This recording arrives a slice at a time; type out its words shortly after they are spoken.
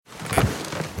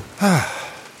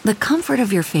The comfort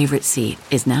of your favorite seat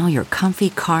is now your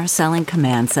comfy car selling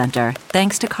command center,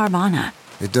 thanks to Carvana.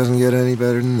 It doesn't get any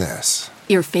better than this.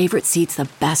 Your favorite seat's the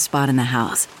best spot in the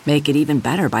house. Make it even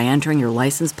better by entering your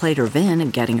license plate or VIN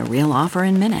and getting a real offer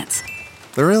in minutes.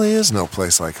 There really is no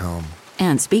place like home.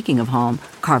 And speaking of home,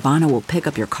 Carvana will pick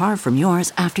up your car from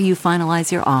yours after you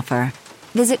finalize your offer.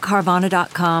 Visit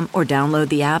Carvana.com or download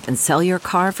the app and sell your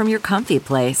car from your comfy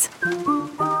place.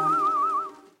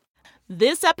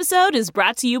 This episode is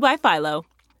brought to you by Philo.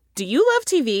 Do you love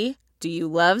TV? Do you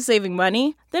love saving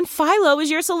money? Then Philo is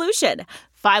your solution.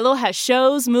 Philo has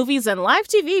shows, movies, and live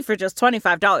TV for just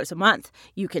 $25 a month.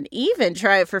 You can even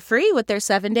try it for free with their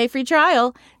 7-day free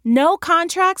trial. No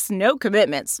contracts, no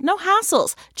commitments, no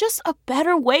hassles. Just a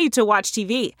better way to watch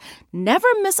TV. Never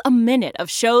miss a minute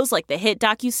of shows like the hit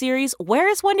docuseries Where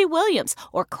is Wendy Williams?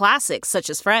 Or classics such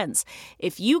as Friends.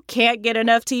 If you can't get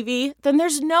enough TV, then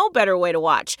there's no better way to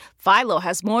watch. Philo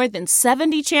has more than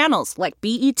 70 channels like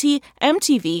BET,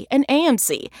 MTV, and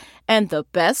AMC. And the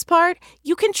best part?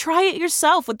 You can try it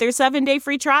yourself with their 7-day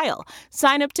free trial.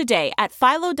 Sign up today at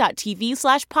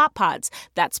philo.tv/poppods.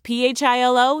 That's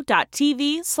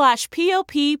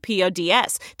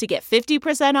philo.tv/poppods to get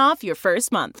 50% off your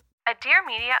first month. A Dear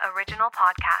Media original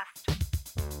podcast.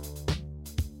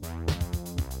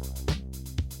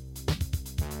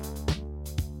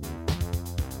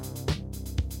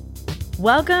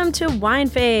 Welcome to Wine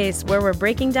Face, where we're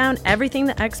breaking down everything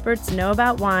the experts know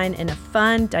about wine in a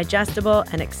fun, digestible,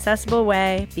 and accessible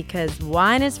way, because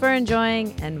wine is for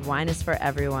enjoying and wine is for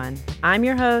everyone. I'm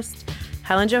your host,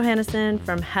 Helen Johannesson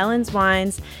from Helen's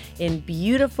Wines in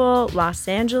beautiful Los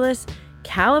Angeles,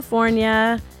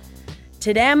 California.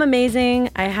 Today I'm amazing.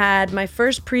 I had my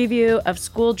first preview of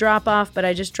school drop-off, but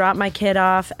I just dropped my kid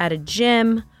off at a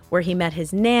gym where he met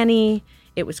his nanny.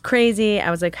 It was crazy. I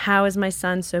was like, how is my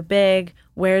son so big?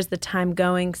 Where's the time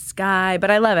going? Sky. But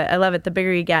I love it. I love it. The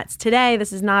bigger he gets. Today,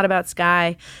 this is not about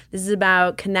Sky. This is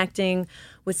about connecting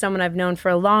with someone I've known for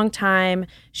a long time.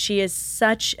 She is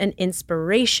such an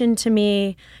inspiration to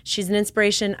me. She's an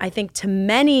inspiration, I think, to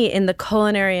many in the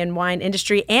culinary and wine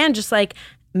industry, and just like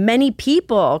many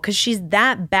people, because she's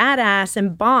that badass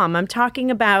and bomb. I'm talking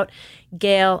about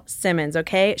Gail Simmons,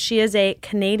 okay? She is a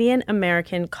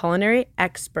Canadian-American culinary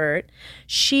expert.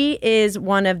 She is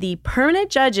one of the permanent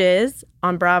judges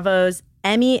on Bravo's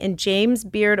Emmy and James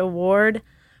Beard Award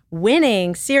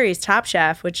winning series Top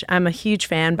Chef, which I'm a huge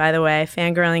fan, by the way,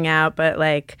 fangirling out, but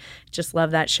like just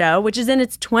love that show, which is in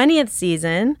its 20th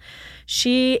season.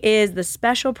 She is the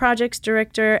special projects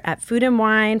director at Food and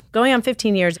Wine, going on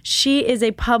 15 years. She is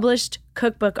a published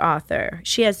cookbook author.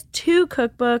 She has 2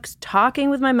 cookbooks, Talking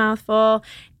with My Mouth Full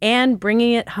and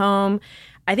Bringing It Home.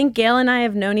 I think Gail and I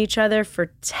have known each other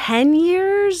for 10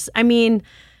 years. I mean,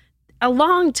 a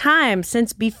long time,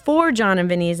 since before John and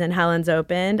Vinny's and Helen's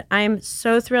opened. I am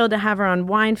so thrilled to have her on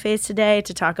Wine Face today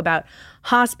to talk about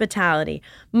hospitality,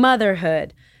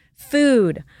 motherhood,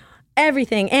 food,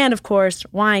 everything, and of course,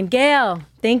 wine. Gail,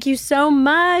 thank you so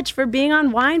much for being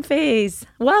on Wine Face.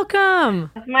 Welcome.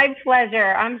 It's my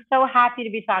pleasure. I'm so happy to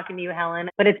be talking to you,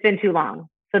 Helen, but it's been too long.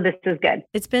 So this is good.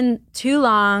 It's been too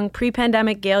long.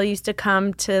 Pre-pandemic, Gail used to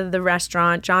come to the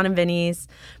restaurant, John and Vinny's,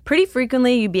 pretty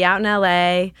frequently. You'd be out in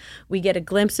LA. We get a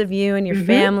glimpse of you and your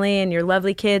family and your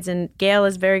lovely kids. And Gail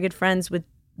is very good friends with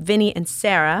Vinny and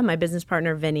Sarah, my business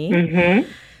partner, Vinny.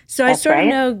 So I sort of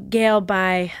know Gail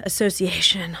by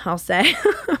association, I'll say.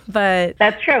 But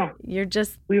that's true.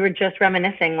 We were just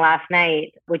reminiscing last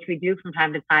night, which we do from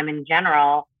time to time in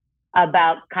general,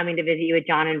 about coming to visit you at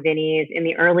John and Vinny's in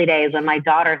the early days when my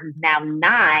daughter, who's now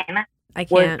 9,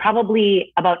 was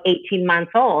probably about 18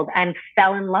 months old and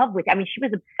fell in love with you. I mean, she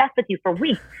was obsessed with you for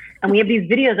weeks. And we have these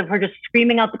videos of her just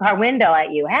screaming out the car window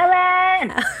at you, Helen,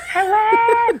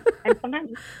 Helen. And sometimes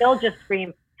we still just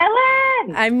scream,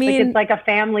 Helen. I mean, it's like a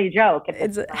family joke.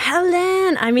 It's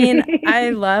Helen. I mean,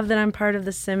 I love that I'm part of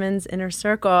the Simmons inner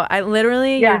circle.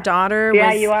 Your daughter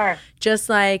was you are. Just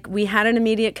like, we had an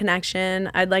immediate connection.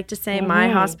 I'd like to say my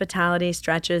hospitality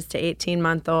stretches to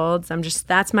 18-month-olds.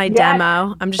 That's my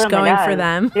demo. I'm just going for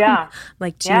them. Yeah.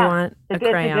 Like, do you want a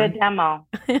crayon? It's a good demo.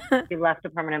 You left a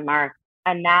permanent mark.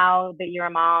 And now that you're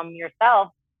a mom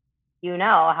yourself, you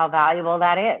know how valuable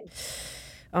that is.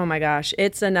 Oh my gosh,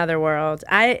 it's another world.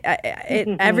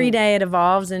 Every day it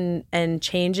evolves and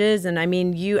changes. And I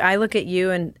mean, I look at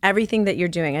you and everything that you're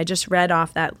doing. I just read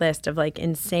off that list of like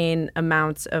insane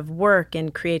amounts of work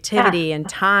and creativity and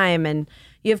time. And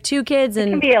you have 2 kids. And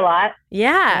it can be a lot.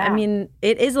 Yeah, I mean,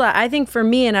 it is a lot. I think for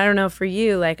me, and I don't know for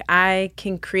you, like I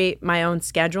can create my own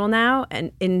schedule now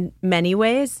and in many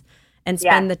ways and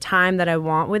spend the time that I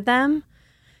want with them.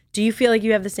 Do you feel like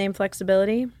you have the same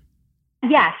flexibility?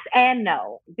 Yes and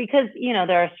no, because,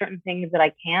 there are certain things that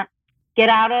I can't get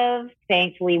out of.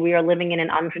 Thankfully, we are living in an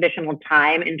untraditional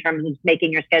time in terms of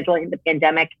making your schedule. The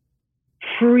pandemic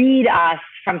freed us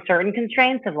from certain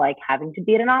constraints of like having to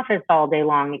be at an office all day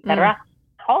long, et cetera.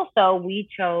 Also, we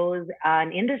chose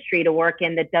an industry to work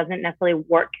in that doesn't necessarily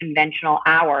work conventional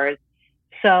hours.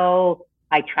 So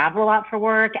I travel a lot for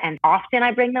work, and often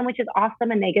I bring them, which is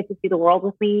awesome, and they get to see the world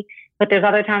with me. But there's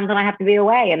other times when I have to be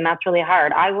away, and that's really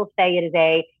hard. I will say it is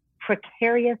a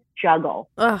precarious juggle,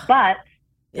 but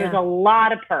there's a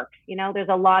lot of perks. There's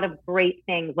a lot of great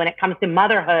things when it comes to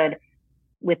motherhood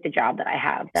with the job that I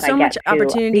have, that so I get much to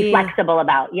opportunity. Be flexible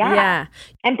about. Yeah.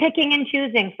 And picking and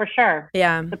choosing, for sure.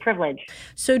 Yeah. The privilege.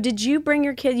 So did you bring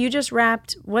your kid? You just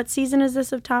wrapped, what season is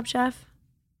this of Top Chef?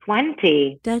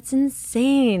 20. That's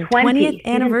insane. 20th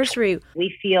anniversary.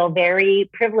 We feel very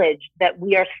privileged that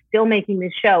we are still making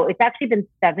this show. It's actually been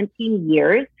 17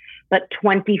 years, but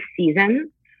 20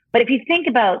 seasons. But if you think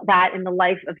about that in the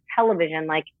life of television,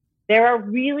 like there are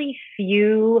really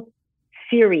few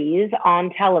series on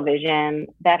television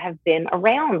that have been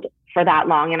around for that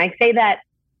long. And I say that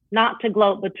not to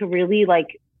gloat, but to really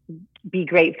like be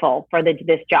grateful for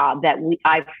this job that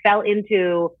I fell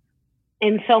into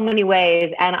in so many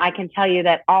ways. And I can tell you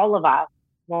that all of us,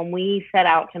 when we set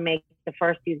out to make the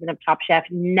first season of Top Chef,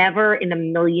 never in a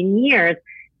million years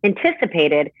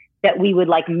anticipated that we would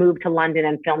like move to London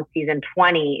and film season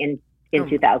 20 in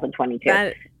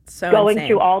 2022. So going insane.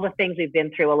 through all the things we've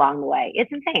been through along the way.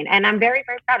 It's insane. And I'm very,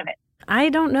 very proud of it. I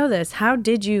don't know this. How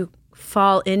did you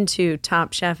fall into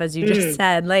Top Chef, as you just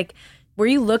said? Like, were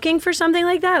you looking for something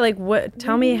like that? Like, what?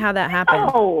 Tell me how that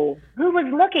happened. Oh, who was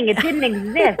looking? It didn't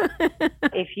exist.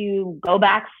 If you go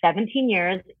back 17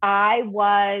 years, I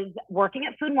was working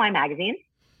at Food and Wine magazine.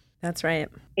 That's right.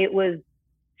 It was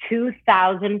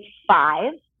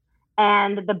 2005.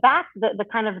 And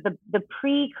the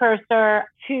precursor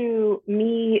to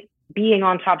me being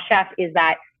on Top Chef is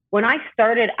that when I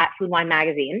started at Food and Wine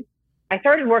magazine, I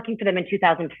started working for them in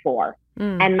 2004.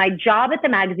 And my job at the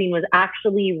magazine was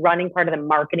actually running part of the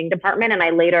marketing department. And I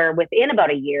later, within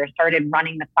about a year, started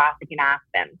running the classic in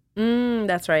Aspen.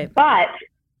 That's right. But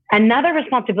another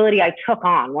responsibility I took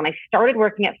on when I started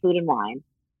working at Food and Wine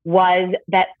was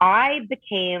that I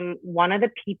became one of the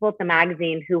people at the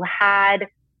magazine who I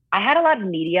had a lot of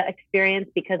media experience,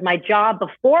 because my job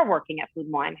before working at Food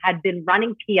and Wine had been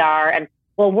running PR and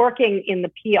working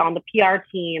on the PR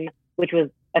team, which was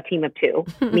a team of two,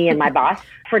 me and my boss,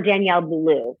 for Daniel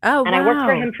Boulou. Oh, and I worked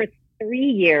for him for 3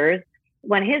 years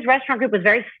when his restaurant group was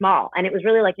very small, and it was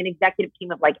really like an executive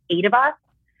team of like 8 of us.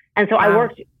 And so I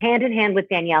worked hand in hand with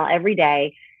Daniel every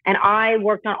day, and I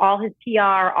worked on all his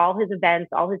PR, all his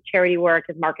events, all his charity work,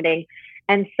 his marketing.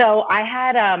 And so I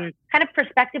had kind of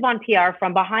perspective on PR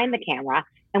from behind the camera.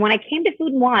 And when I came to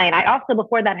Food and Wine, I also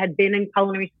before that had been in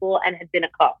culinary school and had been a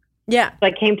cook. Yeah. So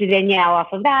I came to Danielle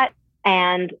off of that.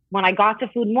 And when I got to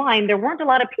Food and Wine, there weren't a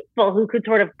lot of people who could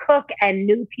sort of cook and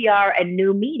knew PR and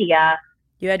knew media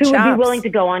who would be willing to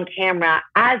go on camera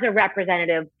as a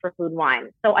representative for Food and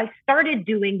Wine. So I started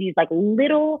doing these like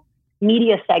little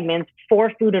media segments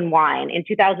for Food and Wine in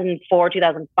 2004,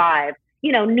 2005.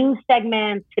 News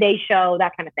segments, Today Show,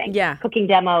 that kind of thing. Yeah. Cooking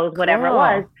demos, whatever it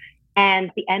was. And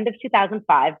at the end of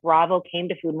 2005, Bravo came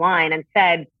to Food and Wine and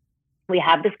said, we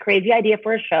have this crazy idea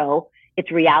for a show.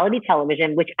 It's reality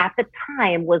television, which at the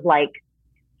time was like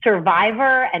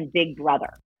Survivor and Big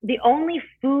Brother. The only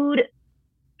food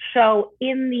show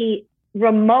in the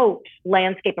remote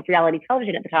landscape of reality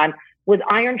television at the time was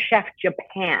Iron Chef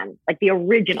Japan, like the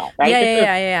original, right?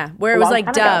 Yeah. Where it was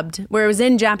like dubbed, where it was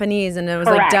in Japanese and it was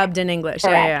like dubbed in English.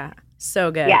 Correct. Yeah.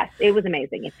 So good. Yes, it was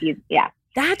amazing.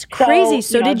 That's crazy.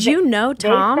 So did you know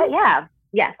Tom?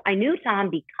 Yes, I knew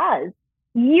Tom because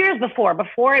years before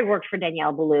I worked for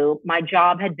Danielle Boulou, my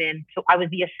job had been, so I was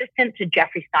the assistant to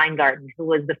Jeffrey Steingarten, who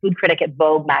was the food critic at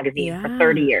Vogue magazine for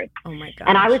 30 years. Oh my God.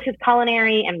 And I was his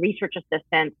culinary and research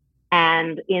assistant.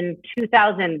 And in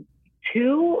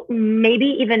 2002, maybe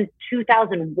even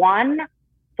 2001,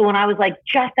 so when I was like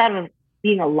just out of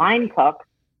being a line cook,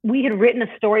 we had written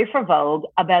a story for Vogue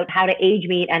about how to age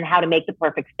meat and how to make the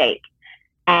perfect steak.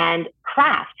 And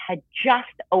Kraft had just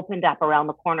opened up around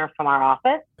the corner from our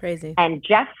office. Crazy. And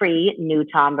Jeffrey knew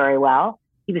Tom very well.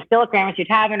 He was still at Gramercy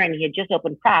Tavern and he had just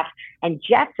opened Kraft. And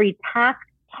Jeffrey tasked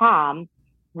Tom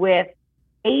with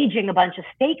aging a bunch of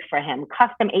steak for him,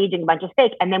 custom aging a bunch of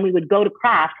steak. And then we would go to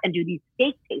Kraft and do these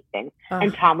steak tastings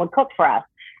and Tom would cook for us.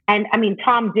 And I mean,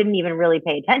 Tom didn't even really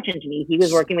pay attention to me. He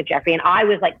was working with Jeffrey and I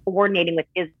was like coordinating with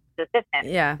his assistant.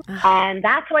 Yeah. And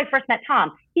that's how I first met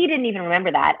Tom. He didn't even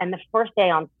remember that. And the first day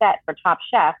on set for Top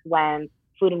Chef, when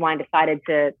Food and Wine decided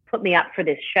to put me up for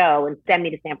this show and send me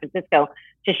to San Francisco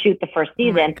to shoot the first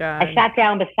season, I sat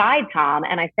down beside Tom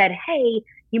and I said, hey,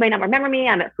 you might not remember me.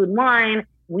 I'm at Food and Wine.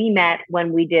 We met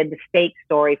when we did the steak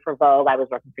story for Vogue. I was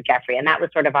working for Jeffrey, and that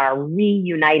was sort of our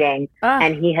reuniting.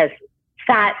 And he has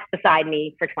sat beside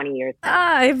me for 20 years now.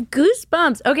 I have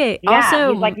goosebumps. Okay. Yeah,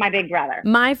 also, he's like my big brother.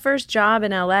 My first job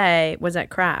in LA was at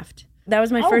Kraft. That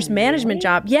was my first management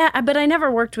job. Yeah, but I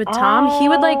never worked with Tom. He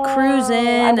would like cruise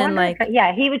in and like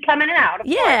he would come in and out.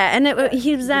 Yeah, and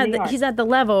he's at the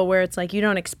level where it's like you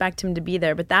don't expect him to be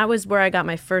there. But that was where I got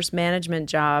my first management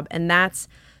job, and that's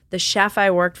the chef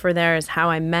I worked for there is how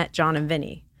I met John and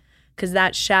Vinny, because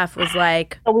that chef was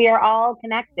like. So we are all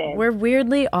connected. We're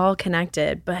weirdly all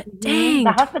connected, but dang,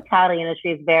 the hospitality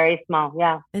industry is very small.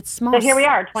 Yeah, it's small. So here we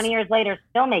are, 20 years later,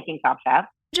 still making Top Chef.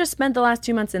 Just spent the last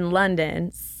 2 months in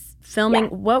London. Filming,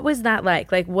 what was that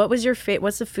like? Like, what was your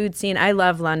what's the food scene? I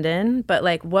love London, but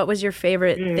like, what was your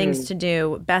favorite things to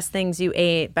do? Best things you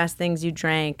ate, best things you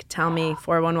drank? Tell me,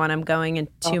 411, I'm going in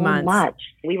 2 months. Much.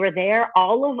 We were there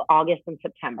all of August and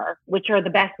September, which are the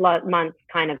best months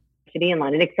kind of to be in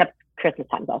London, except Christmas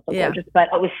time is also gorgeous. But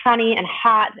it was sunny and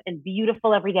hot and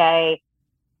beautiful every day.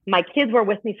 My kids were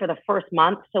with me for the first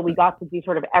month, so we got to do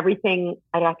sort of everything.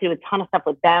 I got to do a ton of stuff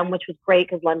with them, which was great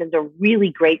because London's a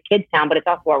really great kids town, but it's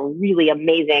also a really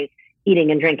amazing eating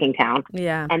and drinking town.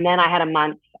 Yeah. And then I had a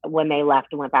month when they left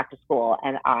and went back to school,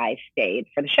 and I stayed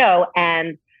for the show.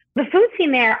 And the food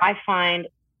scene there I find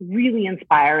really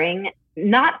inspiring,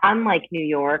 not unlike New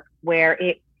York, where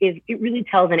it really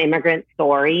tells an immigrant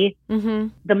story. Mm-hmm.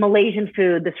 The Malaysian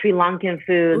food, the Sri Lankan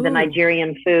food, the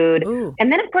Nigerian food. Ooh.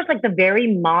 And then, of course, like the very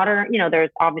modern,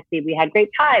 there's obviously, we had great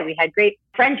Thai, we had great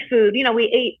French food, we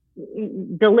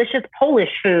ate delicious Polish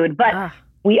food, but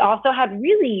we also had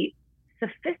really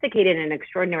sophisticated and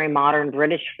extraordinary modern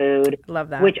British food. Love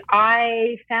that. Which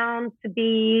I found to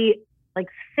be like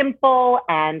simple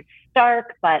and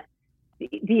stark, but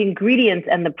the ingredients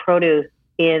and the produce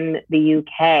in the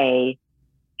UK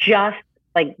just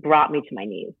like brought me to my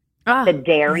knees. The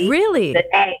dairy, really,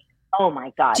 the egg. Oh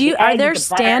my God! Are there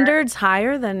standards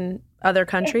higher than other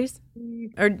countries,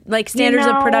 or like standards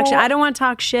of production? I don't want to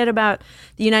talk shit about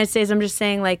the United States. I'm just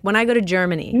saying, like when I go to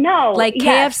Germany,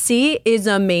 KFC is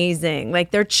amazing.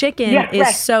 Like their chicken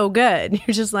is so good.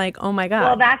 You're just like, oh my God.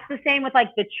 Well, that's the same with like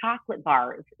the chocolate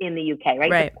bars in the UK,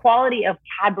 right? The quality of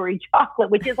Cadbury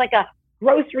chocolate, which is like a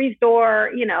grocery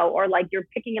store, or like you're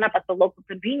picking it up at the local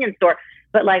convenience store.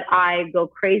 But like I go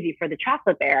crazy for the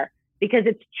chocolate there because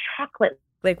it's chocolate.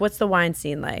 Like what's the wine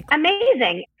scene like?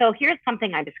 Amazing. So here's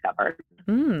something I discovered,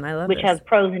 I love which has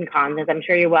pros and cons, as I'm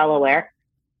sure you're well aware.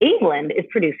 England is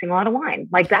producing a lot of wine.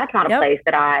 Like that's not a place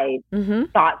that I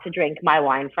thought to drink my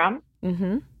wine from.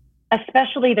 Mm-hmm.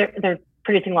 Especially they're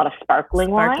producing a lot of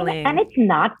sparkling wine, and it's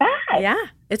not bad. Yeah,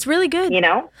 it's really good.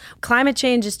 Climate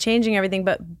change is changing everything,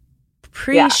 but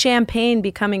pre-champagne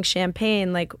becoming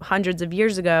champagne like hundreds of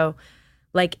years ago,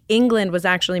 like England was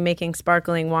actually making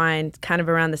sparkling wine kind of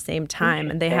around the same time,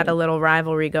 and they had a little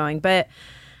rivalry going. But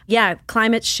yeah,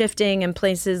 climate shifting in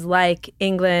places like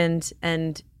England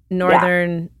and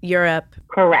Northern Europe.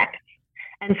 Correct.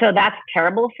 And so that's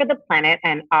terrible for the planet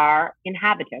and our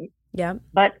inhabitants. Yeah.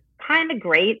 But kind of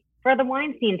great for the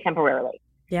wine scene temporarily.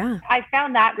 Yeah. I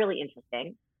found that really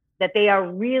interesting, that they are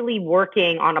really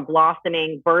working on a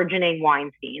blossoming, burgeoning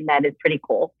wine scene that is pretty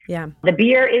cool. Yeah. The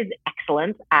beer is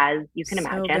excellent, as you can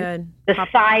imagine. Good. The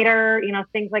cider,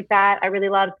 things like that, I really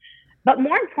love. But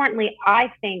more importantly,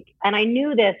 I think, and I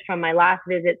knew this from my last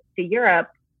visits to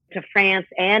Europe, to France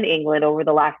and England over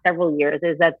the last several years,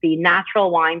 is that the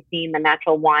natural wine scene, the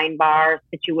natural wine bar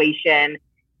situation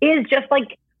is just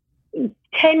like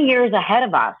 10 years ahead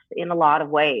of us in a lot of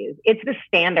ways. It's the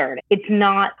standard. It's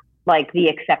not like the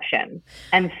exception.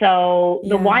 And so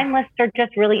the wine lists are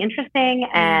just really interesting,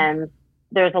 and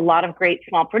there's a lot of great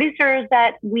small producers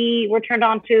that we were turned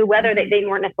on to, whether they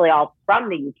weren't necessarily all from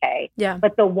the UK,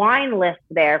 but the wine list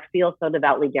there feels so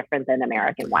devoutly different than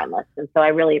American wine lists. And so I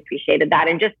really appreciated that.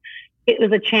 And just, it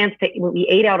was a chance to, we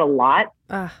ate out a lot,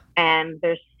 and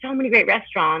there's so many great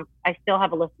restaurants. I still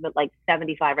have a list of like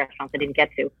 75 restaurants I didn't get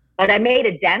to, but I made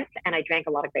a dent and I drank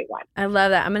a lot of great wine. I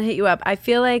love that. I'm going to hit you up. I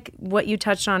feel like what you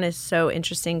touched on is so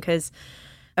interesting because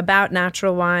about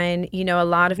natural wine, a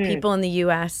lot of people in the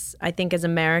U.S., I think as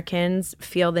Americans,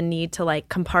 feel the need to like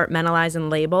compartmentalize and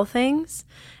label things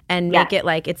and make it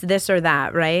like it's this or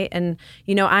that, right? And,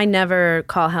 I never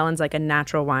call Helen's like a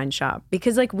natural wine shop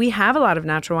because like we have a lot of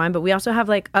natural wine, but we also have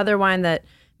like other wine that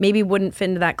maybe wouldn't fit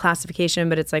into that classification,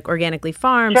 but it's like organically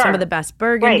farmed, some of the best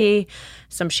Burgundy,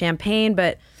 some champagne.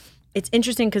 But it's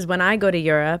interesting because when I go to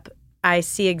Europe, I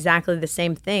see exactly the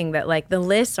same thing, that like the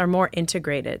lists are more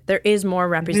integrated. There is more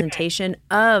representation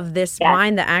of this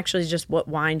wine that actually is just what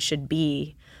wine should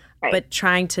be. Right. But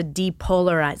trying to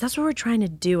depolarize. That's what we're trying to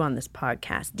do on this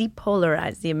podcast.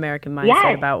 Depolarize the American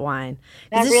mindset about wine.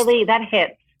 That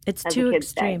hits. It's too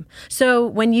extreme. So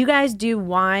when you guys do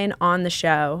wine on the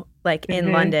show, like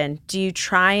in London, do you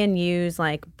try and use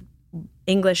like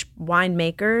English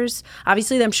winemakers?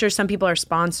 Obviously, I'm sure some people are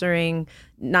sponsoring,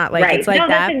 not like it's like that.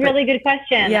 That's a really good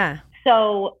question. Yeah.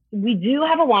 So we do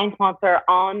have a wine sponsor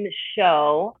on the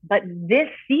show, but this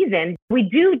season we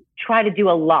do try to do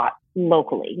a lot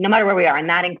locally, no matter where we are. And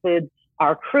that includes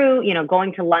our crew.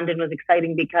 Going to London was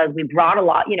exciting because we brought a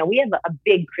lot. We have a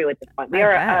big crew at this point. We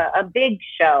are a big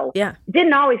show. Yeah. It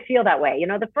didn't always feel that way.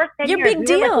 The first 10 years, we were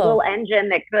like a little engine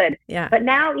that could. Yeah. But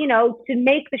now, to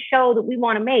make the show that we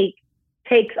want to make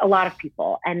takes a lot of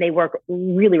people, and they work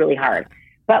really, really hard.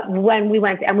 But when we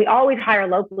went, and we always hire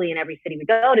locally in every city we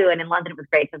go to, and in London it was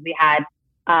great because we had,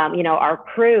 our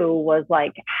crew was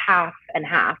like half and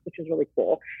half, which was really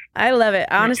cool. I love it.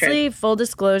 Honestly, full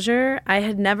disclosure, I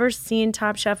had never seen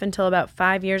Top Chef until about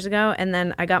 5 years ago, and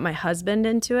then I got my husband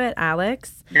into it,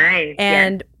 Alex. Nice.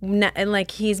 And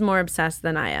like he's more obsessed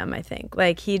than I am, I think.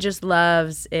 Like he just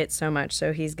loves it so much,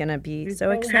 so he's gonna be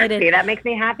so excited. Happy. That makes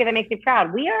me happy. That makes me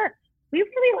proud. We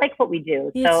really like what we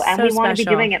do. We want to be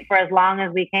doing it for as long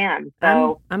as we can.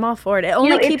 So I'm all for it. It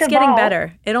only keeps getting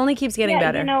better. It only keeps getting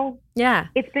better.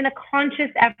 It's been a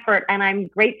conscious effort, and I'm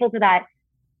grateful to that.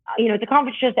 It's a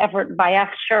conscious effort by us,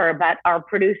 sure, but our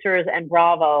producers and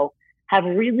Bravo have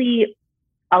really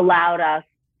allowed us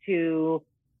to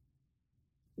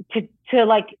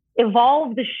like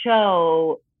evolve the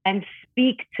show and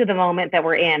speak to the moment that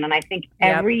we're in. And I think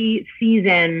every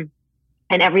season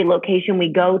and every location we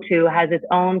go to has its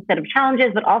own set of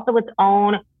challenges, but also its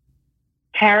own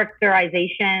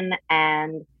characterization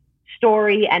and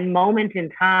story and moment in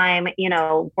time.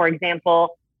 For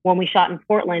example, when we shot in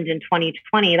Portland in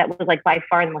 2020, that was like by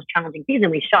far the most challenging season.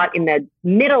 We shot in the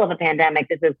middle of a pandemic.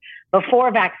 This is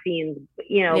before vaccines,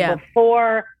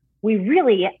 before we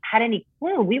really had any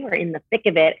clue. We were in the thick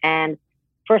of it. And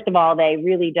first of all, they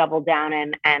really doubled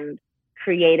down and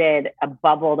created a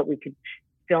bubble that we could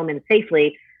film in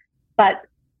safely. But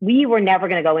we were never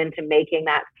going to go into making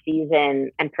that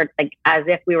season and like as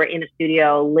if we were in a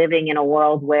studio living in a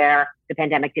world where the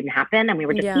pandemic didn't happen and we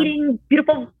were just eating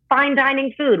beautiful fine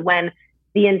dining food when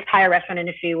the entire restaurant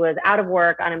industry was out of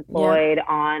work, unemployed,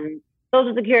 on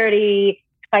Social Security,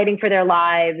 fighting for their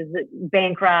lives,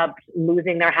 bankrupt,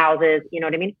 losing their houses. You know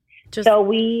what I mean? So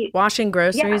we washing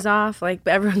groceries off, like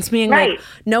everyone's being like,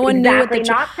 no one knew what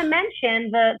not to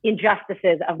mention the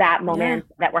injustices of that moment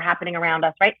that were happening around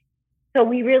us, right? So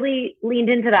we really leaned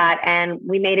into that, and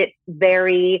we made it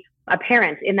very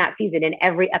apparent in that season, in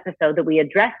every episode, that we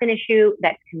addressed an issue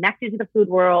that's connected to the food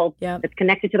world, that's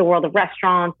connected to the world of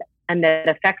restaurants, and that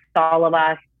affects all of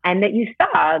us. And that you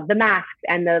saw the masks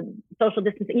and the social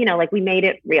distancing, like we made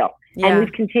it real. And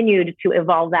we've continued to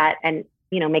evolve that and,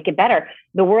 make it better.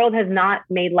 The world has not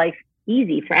made life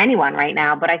easy for anyone right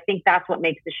now, but I think that's what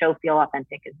makes the show feel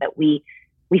authentic, is that we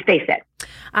face it.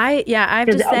 I have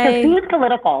to say, food's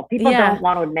political. People don't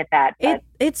want to admit that.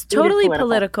 It's totally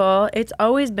political. It's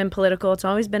always been political. It's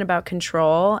always been about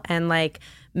control and like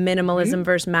minimalism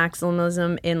versus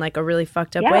maximalism in like a really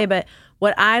fucked up way. But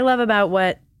what I love about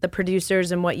what the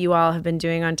producers and what you all have been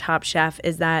doing on Top Chef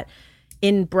is that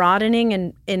in broadening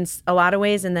and in a lot of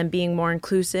ways, and then being more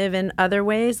inclusive in other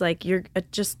ways, like you're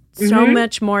just so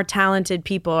much more talented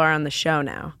people are on the show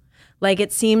now. Like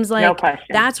it seems like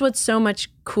that's what's so much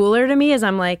cooler to me, is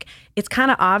I'm like, it's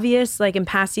kind of obvious, like in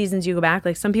past seasons you go back,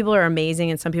 like some people are amazing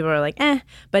and some people are like,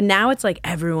 but now it's like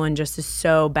everyone just is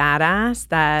so badass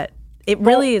that it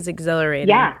really is exhilarating.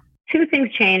 Yeah. Two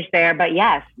things changed there, but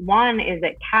yes. One is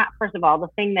that first of all, the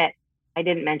thing that I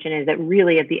didn't mention is that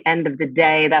really at the end of the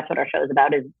day, that's what our show is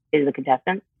about, is the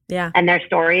contestants and their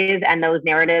stories and those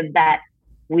narratives that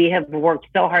we have worked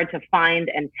so hard to find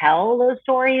and tell those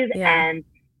stories and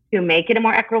to make it a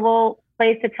more equitable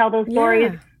place to tell those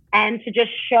stories and to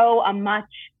just show a much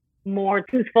more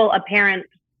truthful, apparent,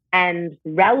 and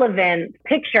relevant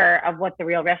picture of what the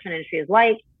real restaurant industry is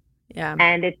like. Yeah.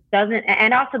 And it doesn't,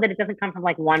 and also that it doesn't come from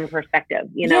like one perspective,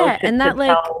 and that like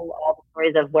tell all the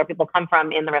stories of where people come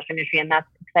from in the restaurant industry. And that's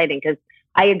exciting because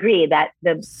I agree that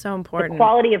so important. The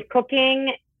quality of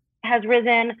cooking has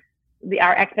risen.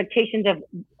 Our expectations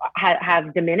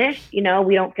have diminished. We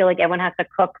don't feel like everyone has to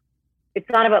cook. It's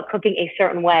not about cooking a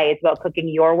certain way. It's about cooking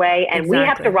your way. And we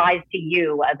have to rise to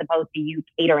you as opposed to you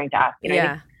catering to us. You know what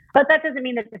I mean? But that doesn't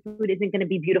mean that the food isn't going to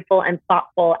be beautiful and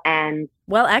thoughtful and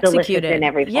well executed in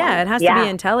every form. Yeah, it has to be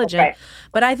intelligent. Right.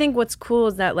 But I think what's cool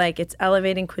is that like it's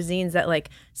elevating cuisines that like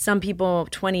some people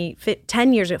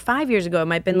 10 years ago, 5 years ago, it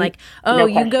might have been like, oh, No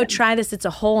you question. go try this. It's a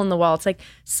hole in the wall. It's like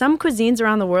some cuisines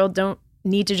around the world don't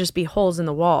need to just be holes in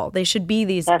the wall. They should be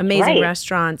these amazing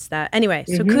restaurants that, anyway,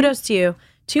 so kudos to you.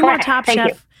 Two more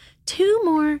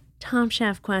Top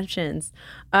Chef questions.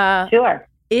 Sure.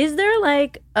 Is there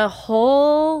like a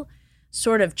whole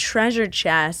sort of treasure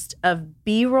chest of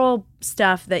B-roll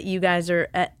stuff that you guys are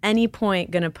at any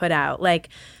point going to put out? Like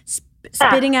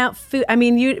spitting out food? I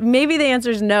mean, maybe the answer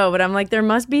is no, but I'm like, there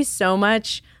must be so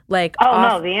much like.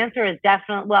 No, the answer is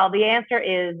definitely, the answer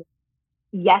is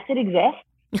yes, it exists.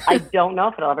 I don't know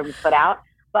if it'll ever be put out.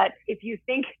 But if you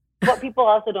think what people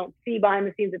also don't see behind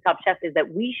the scenes of Top Chef is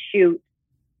that we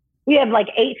have like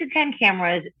 8 to 10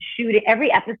 cameras shooting.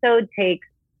 Every episode takes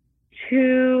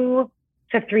 2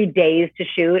 to 3 days to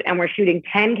shoot, and we're shooting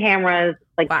 10 cameras,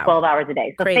 like 12 hours a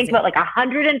day. So think about like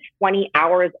 120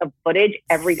 hours of footage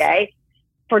every day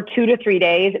for 2 to 3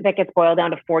 days. That gets boiled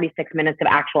down to 46 minutes of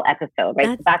actual episode,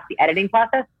 right? So that's the editing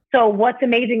process. So what's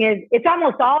amazing is it's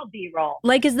almost all B-roll.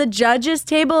 Like, is the judges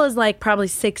table is like probably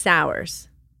 6 hours?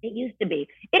 It used to be.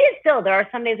 It is still. There are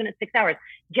some days when it's 6 hours.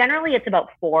 Generally, it's about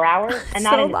 4 hours, and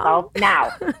that in itself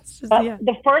now.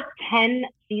 The first 10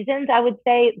 seasons, I would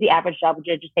say, the average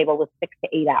judges table was 6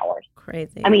 to 8 hours.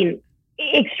 Crazy. I mean,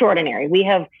 extraordinary. We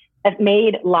have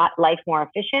made life more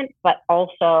efficient, but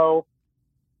also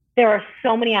there are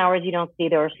so many hours you don't see.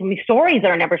 There are so many stories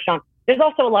that are never shown. There's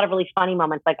also a lot of really funny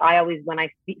moments. Like I always, when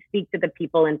I speak to the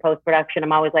people in post-production,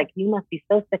 I'm always like, you must be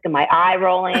so sick of my eye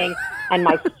rolling and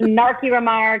my snarky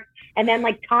remarks. And then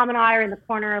like Tom and I are in the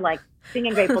corner, like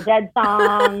singing Grateful Dead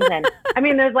songs. And I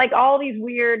mean, there's like all these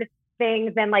weird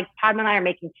things. And like Padma and I are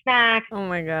making snacks. Oh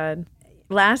my God.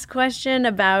 Last question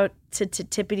about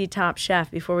Tippity Top Chef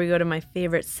before we go to my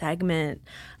favorite segment.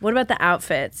 What about the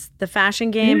outfits? The fashion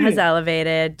game has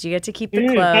elevated. Do you get to keep the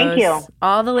clothes? Thank you.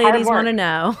 All the ladies want to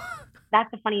know.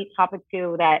 That's a funny topic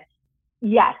too, that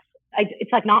yes,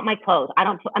 it's like not my clothes.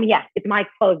 Yes, it's my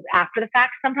clothes after the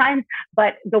fact sometimes,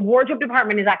 but the wardrobe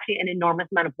department is actually an enormous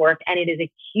amount of work, and it is a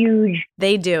huge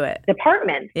They do it.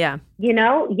 department. Yeah. You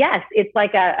know, yes, it's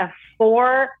like a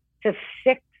 4 to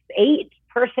 6, 8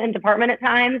 person department at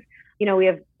times. You know, we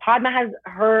have Padma has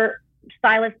her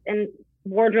stylist and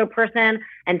wardrobe person,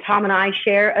 and Tom and I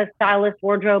share a stylist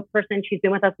wardrobe person. She's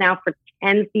been with us now for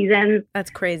 10 seasons. That's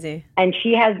crazy. And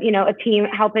she has, a team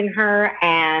helping her,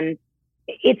 and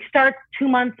it starts 2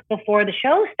 months before the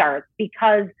show starts,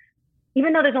 because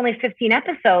even though there's only 15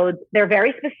 episodes, they're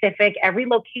very specific. Every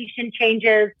location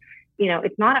changes.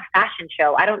 It's not a fashion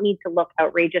show. I don't need to look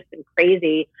outrageous and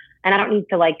crazy, and I don't need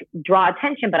to like draw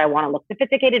attention, but I want to look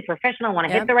sophisticated, professional. I want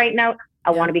to hit the right note.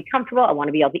 I want to be comfortable. I want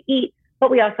to be able to eat. But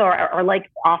we also are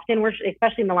like often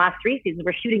especially in the last 3 seasons,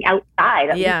 we're shooting outside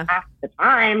at least half the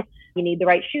time. You need the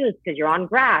right shoes because you're on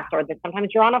grass, or sometimes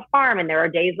you're on a farm and there are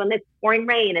days when it's pouring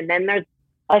rain. And then there's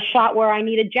a shot where I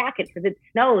need a jacket because it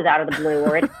snows out of the blue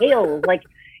or it hails. Like,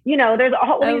 there's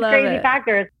all these crazy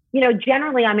factors.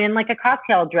 Generally I'm in like a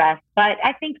cocktail dress, but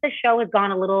I think the show has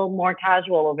gone a little more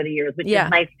casual over the years, which is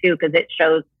nice too, because it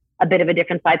shows a bit of a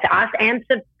different side to us and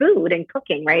to food and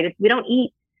cooking, right? We don't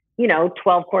eat,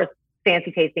 12-course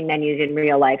fancy tasting menus in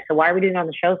real life. So why are we doing it on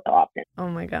the show so often? Oh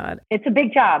my God. It's a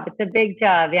big job.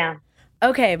 Yeah.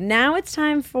 Okay, now it's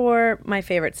time for my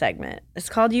favorite segment. It's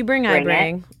called You Bring, I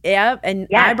Bring. Yep, and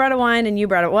I brought a wine and you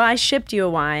brought it. Well, I shipped you a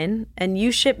wine and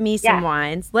you shipped me some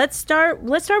wines. Let's start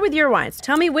with your wines.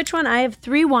 Tell me which one. I have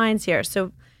 3 wines here.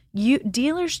 So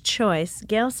dealer's choice,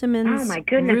 Gail Simmons. Oh my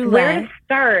goodness, Roulette. where to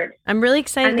start? I'm really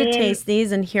excited to taste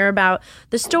these and hear about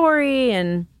the story,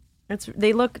 and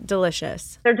they look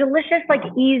delicious. They're delicious, like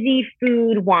easy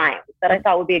food wines that I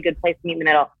thought would be a good place to meet in the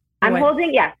middle. I'm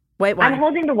holding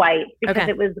the white because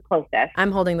it was the closest.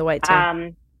 I'm holding the white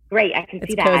too. Great, I can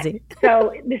see that. Cozy.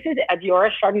 So this is a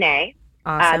Diora Chardonnay.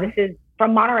 Awesome. This is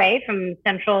from Monterey, from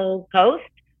Central Coast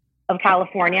of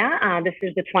California. This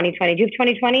is the 2020. Do you have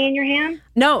 2020 in your hand?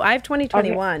 No, I have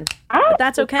 2021. Okay. But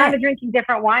that's okay. I'm kind of drinking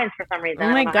different wines for some reason. Oh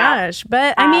my gosh.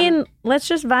 But I mean, let's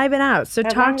just vibe it out. So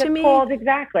talk to me. Cold,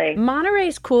 exactly.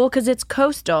 Monterey's cool because it's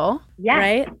coastal,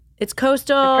 right? It's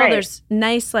coastal. There's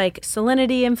nice like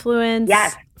salinity influence.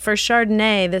 Yes. For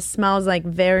Chardonnay, this smells like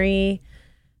very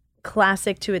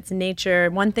classic to its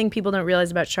nature. One thing people don't realize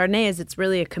about Chardonnay is it's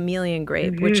really a chameleon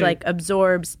grape, which like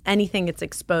absorbs anything it's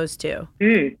exposed to.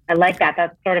 I like that.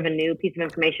 That's sort of a new piece of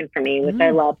information for me, which I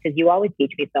love because you always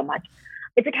teach me so much.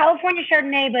 It's a California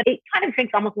Chardonnay, but it kind of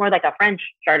drinks almost more like a French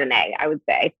Chardonnay, I would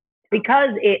say,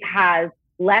 because it has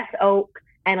less oak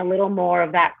and a little more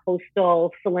of that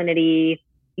coastal salinity,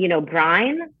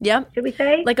 brine. Yep. Should we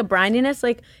say? Like a brininess.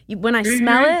 Like when I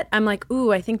smell it, I'm like,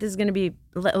 ooh, I think this is going to be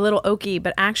a little oaky.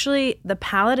 But actually, the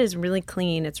palate is really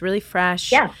clean. It's really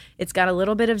fresh. Yeah. It's got a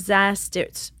little bit of zest.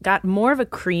 It's got more of a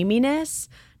creaminess.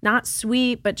 Not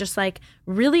sweet, but just like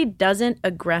really doesn't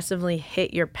aggressively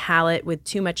hit your palate with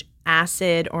too much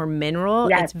acid or mineral.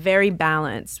 Yes. It's very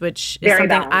balanced, which is Very something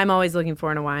balanced. I'm always looking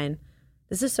for in a wine.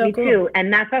 This is so Me cool. too.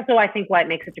 And that's also, I think, why it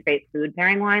makes such a great food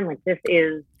pairing wine. Like this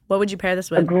is What would you pair this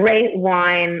a with? great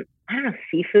wine. I don't know,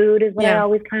 seafood is what I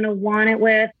always kind of want it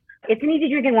with. It's an easy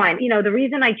drinking wine. The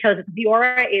reason I chose it,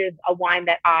 Diora is a wine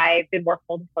that I've been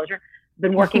full disclosure,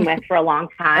 been working with for a long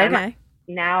time. Okay.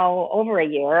 Now over a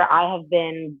year, I have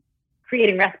been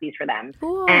creating recipes for them.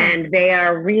 Cool. And they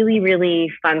are really,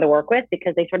 really fun to work with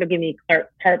because they sort of give me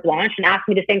carte blanche and ask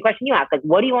me the same question you asked. Like,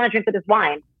 what do you want to drink with this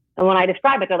wine? And when I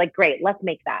describe it, they're like, great, let's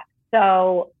make that.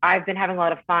 So I've been having a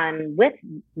lot of fun with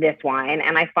this wine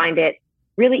and I find it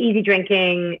really easy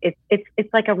drinking.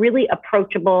 It's like a really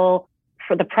approachable,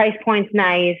 for the price point's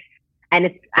nice, and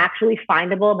it's actually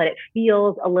findable, but it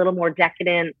feels a little more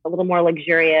decadent, a little more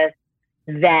luxurious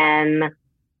than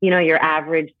your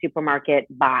average supermarket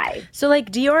buy. So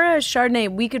like Diora Chardonnay,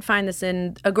 we could find this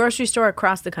in a grocery store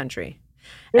across the country.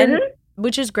 And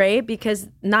which is great because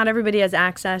not everybody has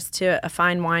access to a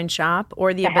fine wine shop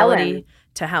or the ability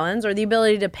to Helen's or the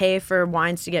ability to pay for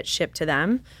wines to get shipped to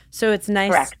them. So it's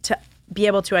nice to be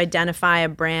able to identify a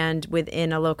brand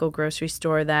within a local grocery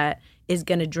store that is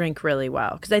going to drink really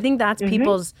well. Because I think that's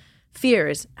people's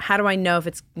fears. How do I know if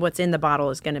it's what's in the bottle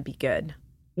is going to be good?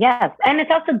 Yes. And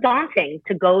it's also daunting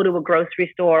to go to a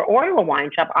grocery store or to a wine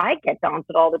shop. I get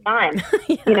daunted all the time.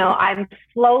 I'm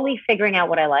slowly figuring out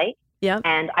what I like. Yeah.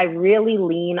 And I really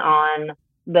lean on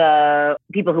the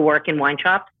people who work in wine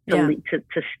shops to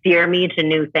steer me to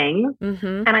new things.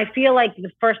 And I feel like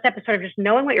the first step is sort of just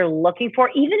knowing what you're looking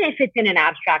for, even if it's in an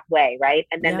abstract way, right?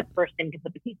 And then the person can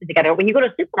put the pieces together. When you go to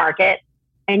a supermarket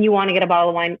and you want to get a bottle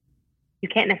of wine, you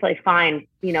can't necessarily find,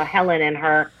 Helen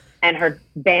and her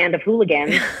band of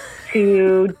hooligans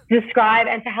to describe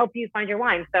and to help you find your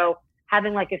wine. So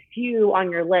having like a few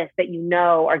on your list that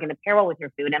are going to pair well with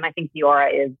your food. And I think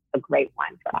Diora is a great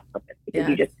wine for that purpose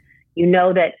because you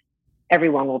know that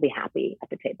everyone will be happy at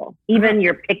the table, even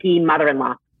your picky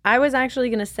mother-in-law. I was actually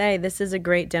going to say this is a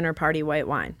great dinner party white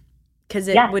wine because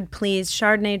it would please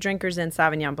Chardonnay drinkers and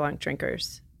Sauvignon Blanc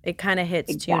drinkers. It kind of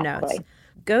hits two notes.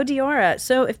 Go Diora.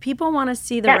 So if people want to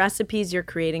see the recipes you're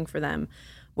creating for them,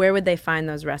 where would they find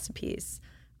those recipes?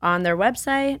 On their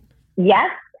website?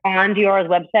 Yes, on Diora's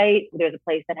website. There's a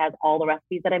place that has all the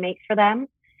recipes that I make for them.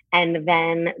 And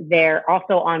then they're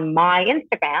also on my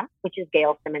Instagram, which is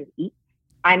Gail Simmons Eats.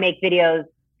 I make videos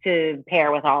to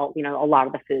pair with all, a lot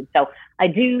of the food. So I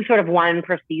do sort of one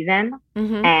per season.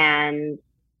 And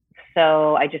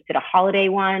so I just did a holiday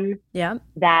one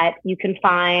that you can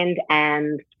find,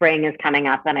 and spring is coming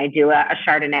up and I do a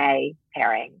Chardonnay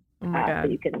pairing. Oh my God. So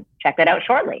you can check that out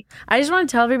shortly. I just want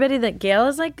to tell everybody that Gail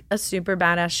is like a super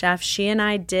badass chef. She and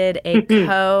I did a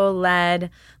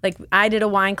co-led, like I did a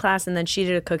wine class and then she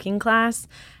did a cooking class.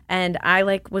 And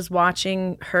I was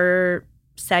watching her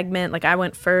segment. Like I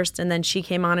went first and then she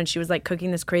came on and she was like cooking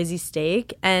this crazy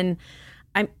steak. And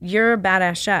you're a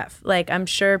badass chef. Like I'm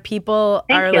sure people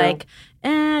are like,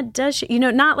 does she,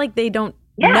 not like they don't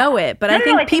know it. But I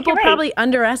think people probably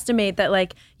underestimate that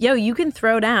like, yo, you can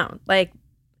throw down. Like,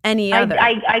 any other.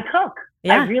 I cook.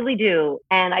 I really do.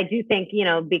 And I do think,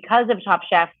 because of Top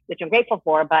Chef, which I'm grateful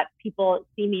for, but people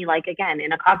see me like, again,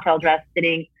 in a cocktail dress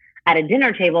sitting at a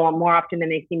dinner table more often than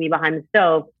they see me behind the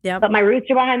stove. But my roots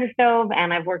are behind the stove.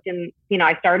 And I've worked in,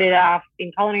 I started off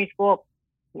in culinary school,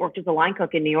 worked as a line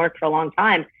cook in New York for a long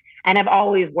time. And I've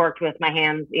always worked with my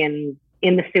hands in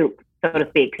the soup, so to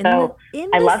speak. So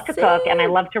I love to cook and I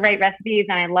love to write recipes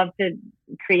and I love to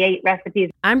create recipes.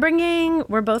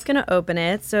 We're both going to open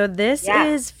it. So this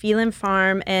is Phelan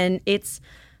Farm and it's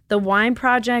the wine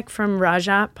project from Raj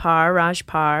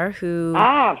Par, who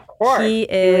of course. He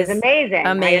is amazing.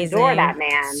 I adore that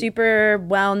man. Super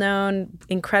well-known,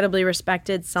 incredibly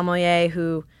respected sommelier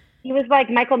who... He was like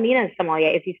Michael Mina's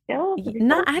sommelier. Is he still?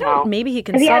 I don't. Maybe he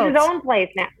consults. He has his own place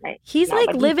now. He's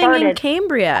living in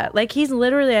Cambria. Like he's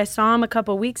literally. I saw him a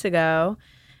couple weeks ago,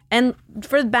 and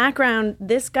for the background,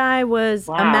 this guy was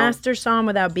a master somm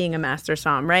without being a master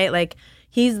somm, right? Like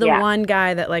he's the one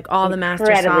guy that like all the master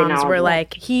somms were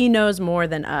like he knows more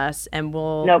than us, and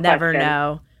we'll never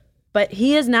know. But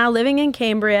he is now living in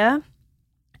Cambria,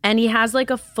 and he has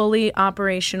like a fully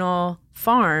operational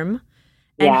farm.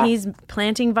 And he's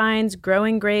planting vines,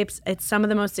 growing grapes. It's some of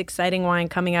the most exciting wine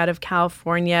coming out of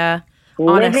California.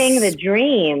 living the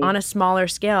dream on a smaller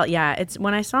scale. Yeah, it's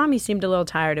when I saw him, he seemed a little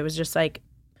tired. It was just like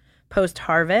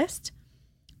post-harvest.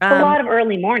 A lot of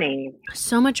early morning.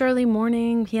 So much early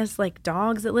morning. He has like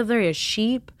dogs that live there. He has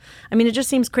sheep. I mean, it just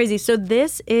seems crazy. So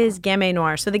this is Gamay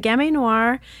Noir. So the Gamay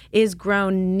Noir is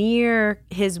grown near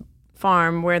his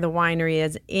farm where the winery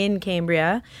is in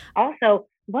Cambria. Also,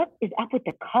 what is up with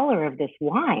the color of this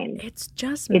wine? It's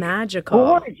just magical.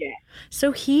 Gorgeous.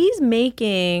 So he's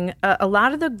making, a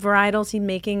lot of the varietals he's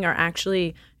making are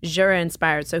actually Jura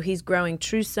inspired. So he's growing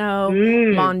Trousseau,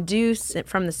 Mondeuse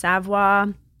from the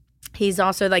Savoie. He's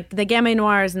also like, the Gamay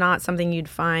Noir is not something you'd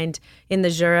find in the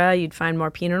Jura. You'd find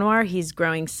more Pinot Noir. He's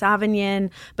growing Sauvignon,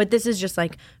 but this is just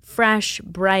like fresh,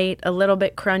 bright, a little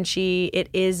bit crunchy. It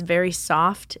is very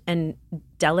soft and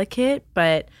delicate,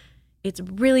 but it's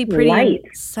really pretty. Light.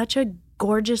 Such a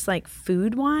gorgeous like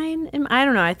food wine. And I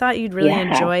don't know. I thought you'd really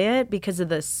enjoy it because of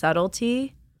the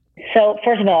subtlety. So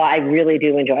first of all, I really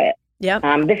do enjoy it. Yep.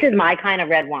 This is my kind of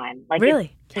red wine. Like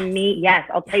really? To me, yes.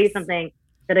 I'll tell you something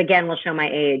that again will show my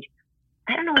age.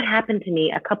 I don't know what happened to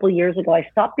me a couple years ago. I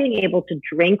stopped being able to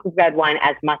drink red wine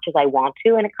as much as I want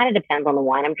to. And it kind of depends on the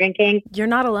wine I'm drinking. You're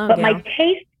not alone. But my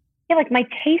taste, my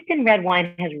taste in red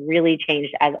wine has really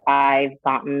changed as I've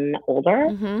gotten older.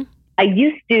 Mm-hmm. I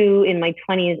used to, in my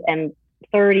 20s and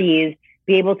 30s,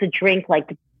 be able to drink like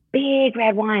the big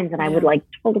red wines. And I would like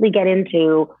totally get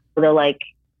into the like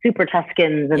super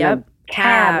Tuscans and the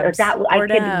cabs.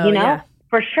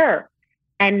 For sure.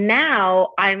 And now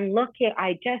I'm looking,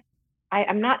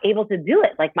 I'm not able to do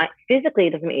it. Like physically,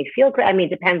 it doesn't make me feel great. I mean, it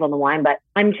depends on the wine, but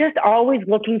I'm just always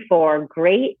looking for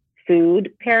great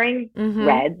food pairing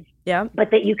reds,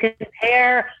 but that you can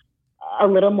pair a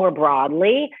little more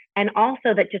broadly. And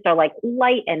also that just are like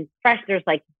light and fresh. There's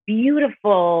like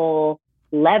beautiful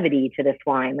levity to this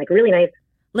wine, like really nice.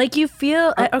 Like you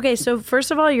feel, okay, so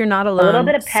first of all, you're not alone. A little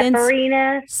bit of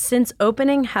pepperiness. Since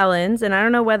opening Helen's, and I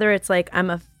don't know whether it's like I'm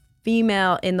a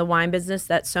female in the wine business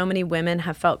that so many women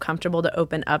have felt comfortable to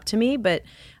open up to me. But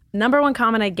number one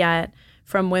comment I get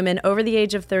from women over the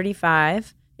age of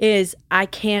 35 is I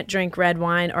can't drink red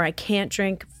wine or I can't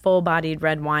drink full-bodied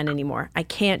red wine anymore. I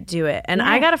can't do it. And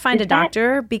I got to find a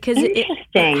doctor because it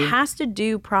has to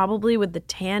do probably with the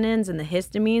tannins and the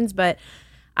histamines. But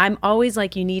I'm always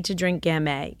like, you need to drink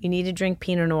Gamay. You need to drink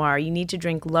Pinot Noir. You need to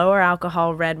drink lower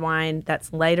alcohol red wine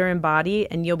that's lighter in body,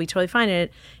 and you'll be totally fine.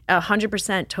 It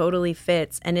 100% totally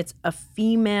fits, and it's a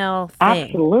female thing.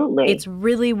 Absolutely. It's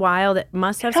really wild. It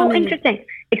must have so something. Interesting.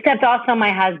 Except also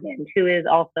my husband, who is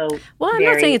also well, I'm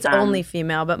not saying it's only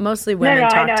female, but mostly women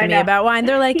talk to me about wine.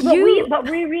 They're like, but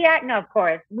we react. No, of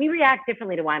course, we react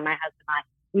differently to wine. My husband and I,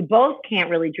 we both can't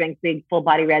really drink big full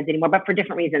body reds anymore, but for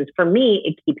different reasons. For me,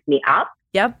 it keeps me up.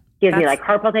 Yep. Gives me like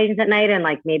heart palpitations at night and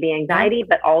like maybe anxiety,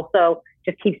 but also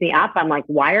just keeps me up. I'm like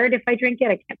wired if I drink it.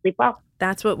 I can't sleep well.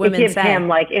 That's what women say. It gives him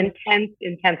like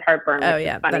intense heartburn. Oh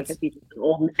yeah, funny because he's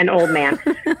an old man.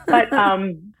 But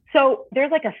so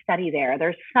there's like a study there.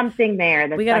 There's something there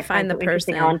that we got to find the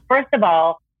person. First of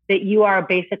all, that you are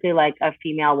basically like a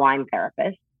female wine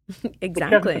therapist. Exactly.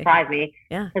 Which doesn't surprise me.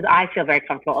 Yeah. Because I feel very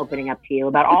comfortable opening up to you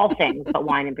about all things, but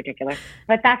wine in particular.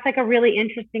 But that's like a really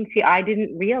interesting I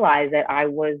didn't realize that I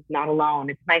was not alone.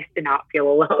 It's nice to not feel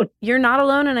alone. You're not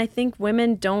alone. And I think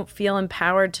women don't feel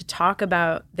empowered to talk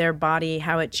about their body,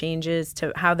 how it changes,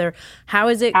 to how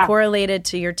is it correlated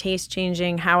to your taste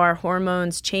changing, how our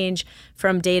hormones change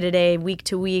from day to day, week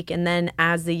to week, and then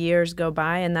as the years go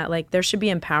by, and that like there should be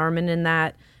empowerment in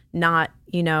that. Not,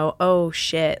 oh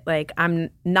shit, like I'm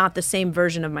not the same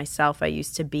version of myself I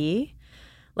used to be.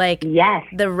 Like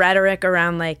the rhetoric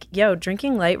around like, yo,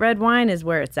 drinking light red wine is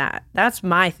where it's at. That's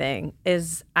my thing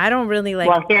is I don't really like.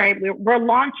 Well, Gary, we're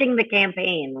launching the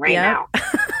campaign right now.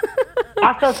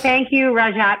 Also, thank you,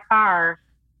 Rajat Kaur,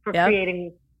 for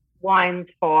creating wines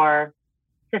for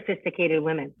sophisticated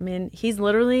women. I mean, he's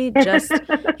literally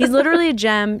a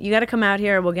gem. You got to come out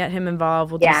here. We'll get him involved.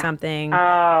 We'll do something. Oh,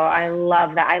 I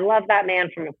love that. I love that man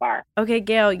from afar. Okay,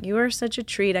 Gail, you are such a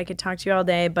treat. I could talk to you all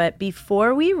day. But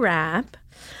before we wrap,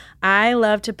 I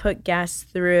love to put guests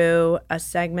through a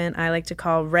segment I like to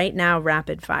call Right Now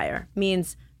Rapid Fire.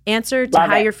 Means answer to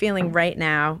how you're feeling right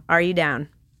now. Are you down?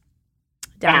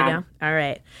 Down to go? All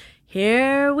right.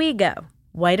 Here we go.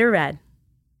 White or red?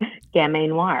 Gamay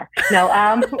Noir.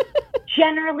 No,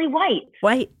 generally white.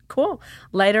 White. Cool.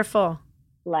 Light or full?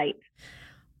 Light.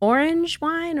 Orange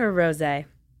wine or rosé?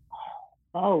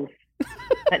 Both,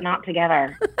 but not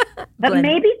together. But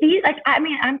maybe these,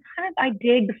 I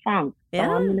dig the funk. So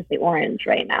I'm going to say orange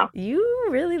right now. You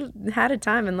really had a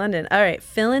time in London. All right.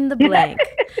 Fill in the blank.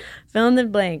 Fill in the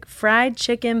blank. Fried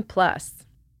chicken plus.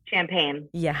 Champagne.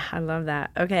 Yeah, I love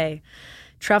that. Okay.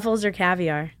 Truffles or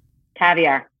caviar?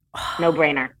 Caviar. No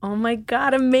brainer. Oh my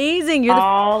God, amazing. You're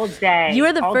all day. You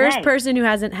are the first day. person who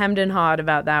hasn't hemmed and hawed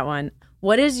about that one.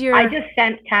 What is your... I just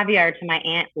sent caviar to my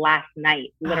aunt last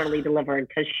night, literally delivered,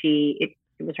 because it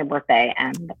was her birthday.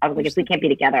 And I was like, if we can't be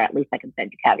together, at least I can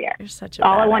send you caviar. You're such a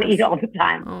all badass. I want to eat all the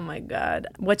time. Oh my God.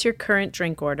 What's your current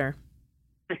drink order?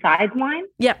 Besides wine?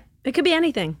 Yeah, it could be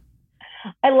anything.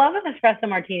 I love an espresso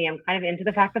martini. I'm kind of into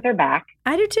the fact that they're back.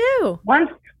 I do too. Once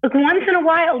in a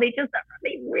while, they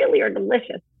really are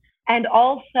delicious. And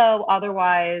also,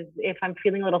 otherwise, if I'm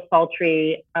feeling a little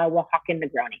sultry, Oaxacan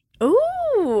Negroni.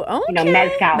 Ooh, okay.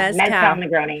 Mezcal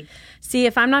Negroni. See,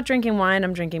 if I'm not drinking wine,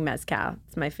 I'm drinking mezcal.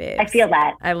 It's my fave. I feel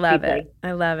that. I love it.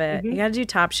 Mm-hmm. You got to do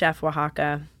Top Chef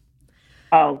Oaxaca.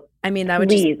 Oh, I mean, that would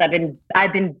please.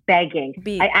 I've been begging.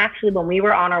 I actually, when we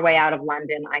were on our way out of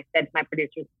London, I said to my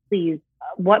producers, please,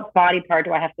 what body part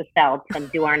do I have to sell to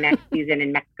do our next season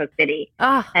in Mexico City?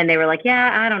 And they were like,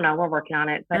 yeah, I don't know. We're working on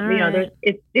it. But,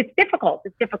 it's difficult.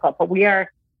 It's difficult, but we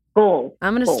are gold.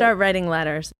 I'm going to start writing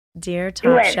letters. Dear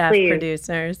Top Chef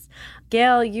producers.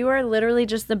 Gail, you are literally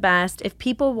just the best. If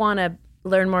people want to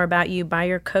learn more about you, buy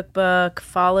your cookbook,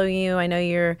 follow you. I know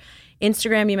your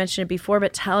Instagram, you mentioned it before,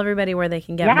 but tell everybody where they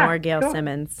can get more Gail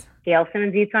Simmons. Gail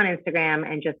Simmons Eats on Instagram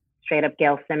and just straight up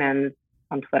Gail Simmons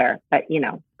on Twitter. But,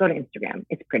 go to Instagram.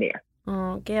 It's prettier.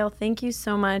 Oh, Gail, thank you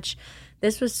so much.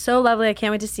 This was so lovely. I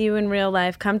can't wait to see you in real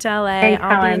life. Come to LA. Thanks,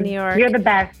 I'll Helen. be in New York. You're the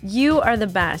best. You are the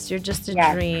best. You're just a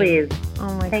dream. Please.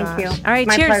 Oh, my gosh. Thank you. All right,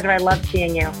 my cheers. pleasure. I love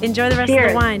seeing you. Enjoy the rest of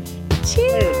the wine.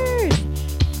 Cheers.